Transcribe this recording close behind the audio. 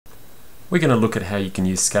we're going to look at how you can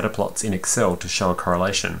use scatterplots in Excel to show a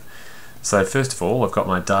correlation. So first of all, I've got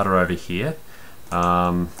my data over here.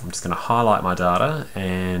 I'm just going to highlight my data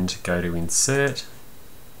and go to Insert,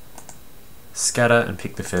 Scatter, and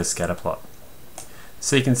pick the first scatterplot.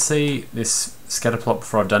 So you can see this scatterplot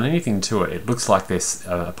before I've done anything to it. It looks like there's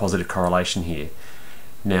a positive correlation here.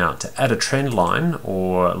 Now, to add a trend line,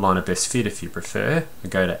 or line of best fit if you prefer, I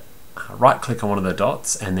go to right click on one of the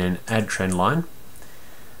dots and then add trend line.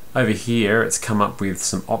 Over here it's come up with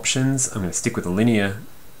some options. I'm going to stick with a linear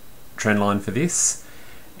trend line for this,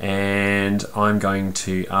 and I'm going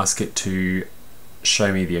to ask it to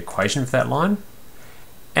show me the equation for that line,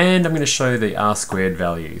 and I'm going to show the R squared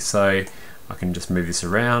value. So I can just move this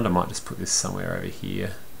around. I might just put this somewhere over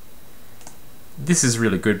here. This is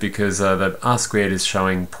really good because the R squared is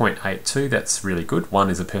showing 0.82. That's really good. 1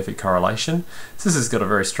 is a perfect correlation. So this has got a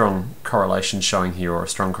very strong correlation showing here, or a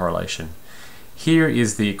strong correlation. Here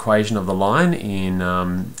is the equation of the line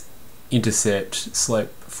in intercept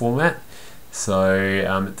slope format.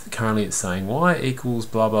 So currently it's saying y equals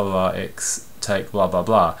blah blah blah x take blah blah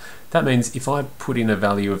blah. That means if I put in a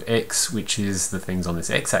value of x, which is the things on this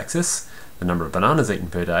x-axis, the number of bananas eaten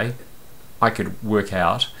per day, I could work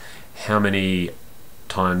out how many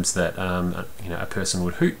times that a person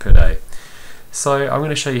would hoot per day. So I'm going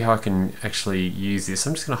to show you how I can actually use this.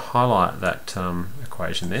 I'm just going to highlight that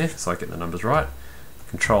equation there so I get the numbers right.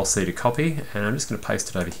 Control C to copy, and I'm just going to paste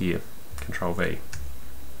it over here. Control V.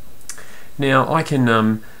 Now I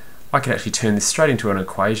can actually turn this straight into an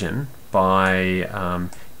equation by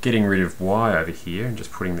getting rid of y over here and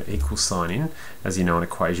just putting the equal sign in. As you know, an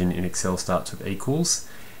equation in Excel starts with equals,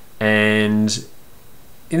 and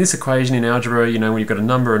in this equation in algebra, when you've got a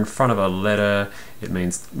number in front of a letter, it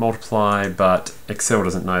means multiply, but Excel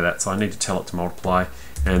doesn't know that, so I need to tell it to multiply,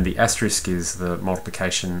 and the asterisk is the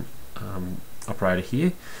multiplication operator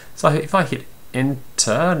here. So if I hit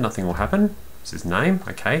enter, nothing will happen. This is name,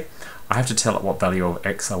 okay. I have to tell it what value of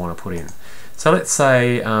x I want to put in. So let's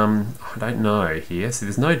say, I don't know here, so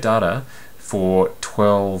there's no data for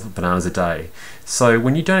 12 bananas a day. So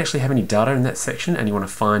when you don't actually have any data in that section and you want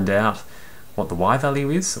to find out what the y value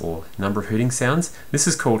is, or number of hooting sounds, this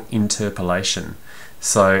is called interpolation.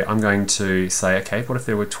 So I'm going to say, okay, what if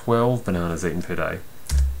there were 12 bananas eaten per day?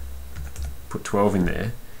 Put 12 in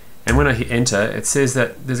there, and when I hit enter, it says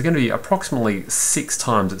that there's going to be approximately 6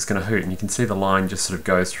 times it's going to hoot, and you can see the line just sort of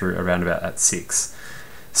goes through around about at 6.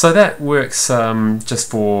 So that works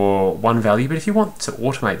just for one value, but if you want to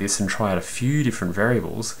automate this and try out a few different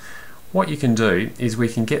variables, what you can do is we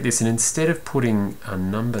can get this, and instead of putting a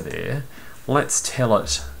number there, let's tell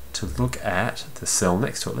it to look at the cell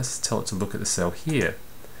next to it. Let's tell it to look at the cell here.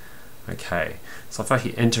 Okay, so if I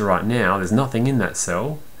hit enter right now, there's nothing in that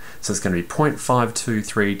cell, so it's going to be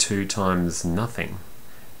 0.5232 times nothing.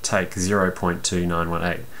 Take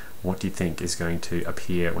 0.2918. What do you think is going to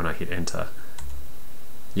appear when I hit enter?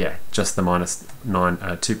 Yeah, just the minus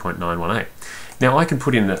 2.918. Now I can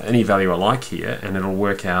put in any value I like here, and it'll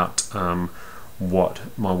work out what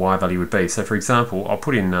my y value would be. So for example, I'll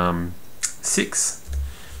put in 6.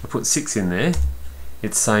 I put 6 in there.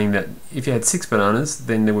 It's saying that if you had 6 bananas,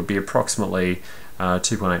 then there would be approximately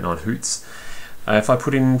 2.89 hoots. If I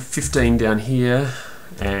put in 15 down here,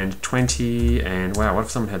 and 20, and wow, what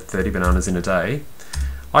if someone had 30 bananas in a day?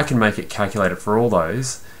 I can make it calculate it for all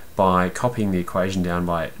those by copying the equation down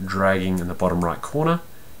by dragging in the bottom right corner,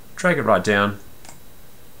 drag it right down,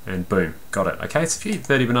 and boom, got it. Okay, so if you eat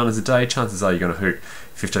 30 bananas a day, chances are you're going to hoot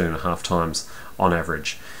 15.5 times on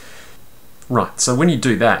average. Right, so when you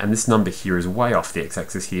do that, and this number here is way off the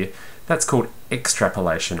x-axis here, that's called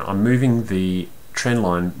extrapolation. I'm moving the trend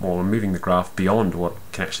line, or I'm moving the graph beyond what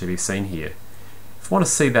can actually be seen here. If I want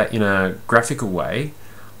to see that in a graphical way,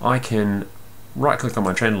 I can right click on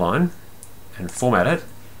my trend line and format it,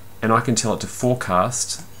 and I can tell it to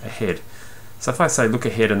forecast ahead. So if I say look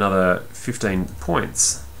ahead another 15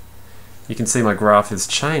 points, you can see my graph has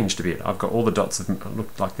changed a bit. I've got all the dots that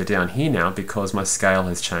look like they're down here now because my scale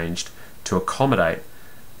has changed to accommodate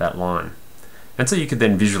that line. And so you could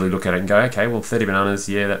then visually look at it and go, okay, well 30 bananas,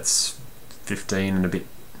 yeah, that's 15 and a bit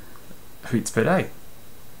hoots per day.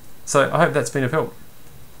 So I hope that's been of help.